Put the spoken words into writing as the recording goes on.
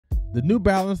The New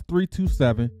Balance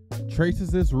 327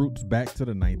 traces its roots back to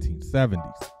the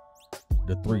 1970s.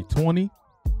 The 320,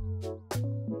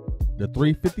 the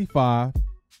 355,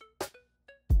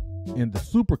 and the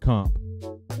Super Comp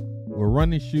were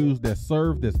running shoes that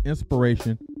served as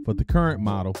inspiration for the current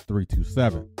model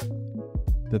 327.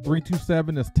 The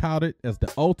 327 is touted as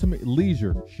the ultimate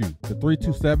leisure shoe. The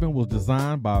 327 was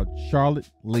designed by Charlotte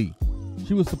Lee.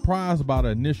 She was surprised by the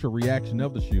initial reaction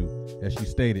of the shoe, as she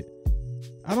stated,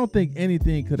 "I don't think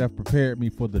anything could have prepared me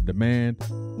for the demand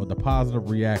or the positive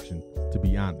reaction, to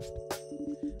be honest."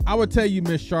 I would tell you,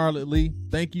 Miss Charlotte Lee,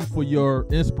 thank you for your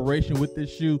inspiration with this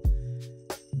shoe.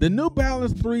 The New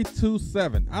Balance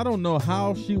 327, I don't know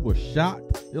how she was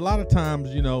shocked. A lot of times,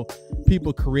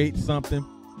 people create something,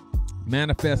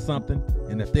 manifest something,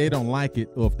 and if they don't like it,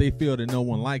 or if they feel that no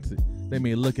one likes it, they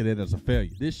may look at it as a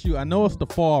failure. This shoe, I know it's the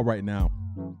fall right now,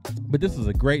 but this is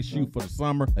a great shoe for the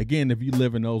summer. Again, if you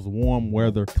live in those warm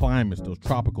weather climates, those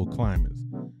tropical climates.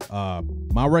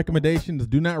 My recommendation is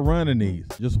do not run in these.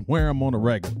 Just wear them on a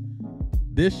regular.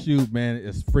 This shoe, man,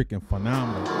 is freaking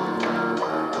phenomenal.